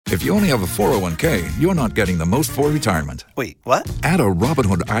If you only have a 401k, you're not getting the most for retirement. Wait, what? Add a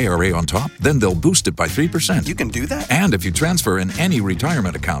Robinhood IRA on top, then they'll boost it by 3%. You can do that? And if you transfer in any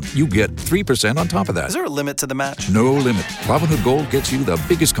retirement account, you get 3% on top of that. Is there a limit to the match? No limit. Robinhood Gold gets you the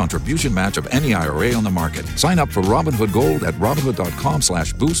biggest contribution match of any IRA on the market. Sign up for Robinhood Gold at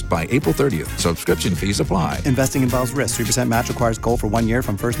Robinhood.com/boost by April 30th. Subscription fees apply. Investing involves risk. 3% match requires gold for 1 year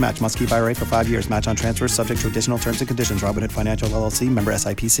from first match. Must keep IRA for 5 years. Match on transfers subject to additional terms and conditions. Robinhood Financial LLC. Member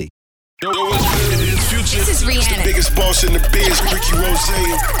SIPC. Yo, what's good? It's Future. This is Rihanna. It's the biggest boss in the biz, Ricky Rose.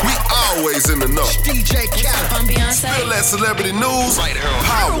 We always in the know. DJ Khaled. I'm Beyonce. Spill that celebrity news. Right here on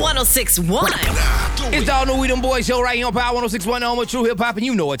Power 106.1. It's the all new We Them Boys show right here on Power 106.1 on with True Hip Hop, and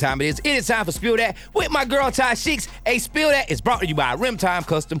you know what time it is. It is time for Spill That with my girl Ty Sheeks. Hey, Spill That is brought to you by Rim Time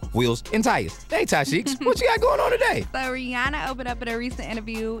Custom Wheels and Tires. Hey, Ty Sheeks, what you got going on today? So Rihanna opened up in a recent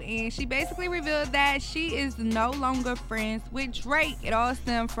interview, and she basically revealed that she is no longer friends with Drake. It all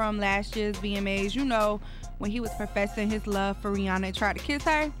stemmed from last year's VMAs. You know, when he was professing his love for Rihanna and tried to kiss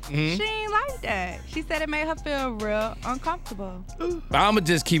her, she ain't like that. She said it made her feel real uncomfortable. I'ma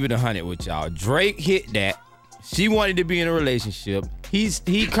just keep it 100 with y'all. Drake hit that. She wanted to be in a relationship. He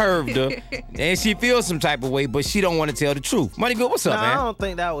curved her, and she feels some type of way, but she don't want to tell the truth. Money Good, what's up, man? I don't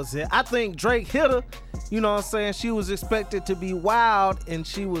think that was it. I think Drake hit her. You know what I'm saying? She was expected to be wild, and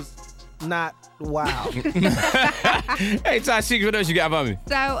she was not wild. Hey, Ty Sheeks, what else you got for me?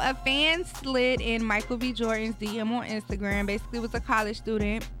 So a fan slid in Michael B. Jordan's DM on Instagram. Basically, was a college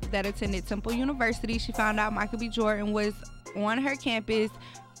student that attended Temple University. She found out Michael B. Jordan was on her campus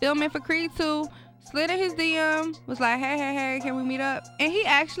filming for Creed 2. Slid in his DM, was like, hey, can we meet up? And he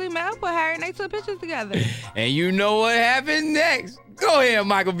actually met up with her, and they took pictures together. And you know what happened next? Go ahead,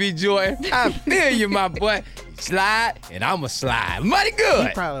 Michael B. Jordan. I feel you, my boy. Slide, and I'ma slide. Money Good.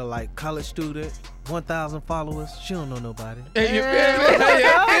 He probably like college student, 1,000 followers. She don't know nobody. Hey, you feel me?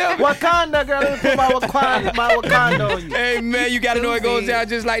 Wakanda, girl. Let me put my Wakanda on you. Hey, man, you got to know it goes down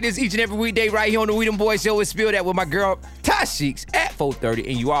just like this each and every weekday right here on the We Them Boys show. It's Spill That with my girl, Ty Sheeks, at 4:30.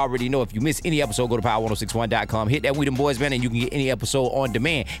 And you already know if you miss any episode, go to power1061.com. Hit that We Them Boys banner, and you can get any episode on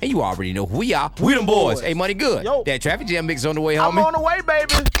demand. And you already know who we are. We Them Boys. Hey, Money Good. Yo. That traffic jam mix on the way, homie. I'm on the way,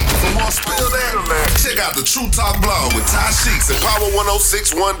 baby. For more Spill That, check out the True Talk blog with Ty Sheeks at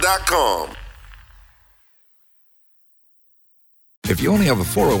power1061.com. If you only have a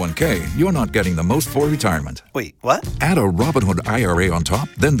 401k, you're not getting the most for retirement. Wait, what? Add a Robinhood IRA on top,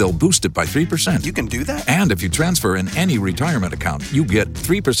 then they'll boost it by 3%. You can do that? And if you transfer in any retirement account, you get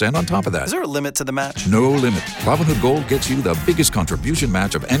 3% on top of that. Is there a limit to the match? No limit. Robinhood Gold gets you the biggest contribution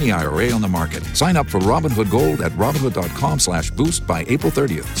match of any IRA on the market. Sign up for Robinhood Gold at Robinhood.com/boost by April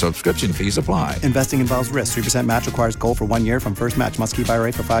 30th. Subscription fees apply. Investing involves risk. 3% match requires gold for 1 year from first match. Must keep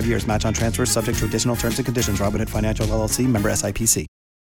IRA for 5 years. Match on transfers subject to additional terms and conditions. Robinhood Financial LLC. Member SIPC.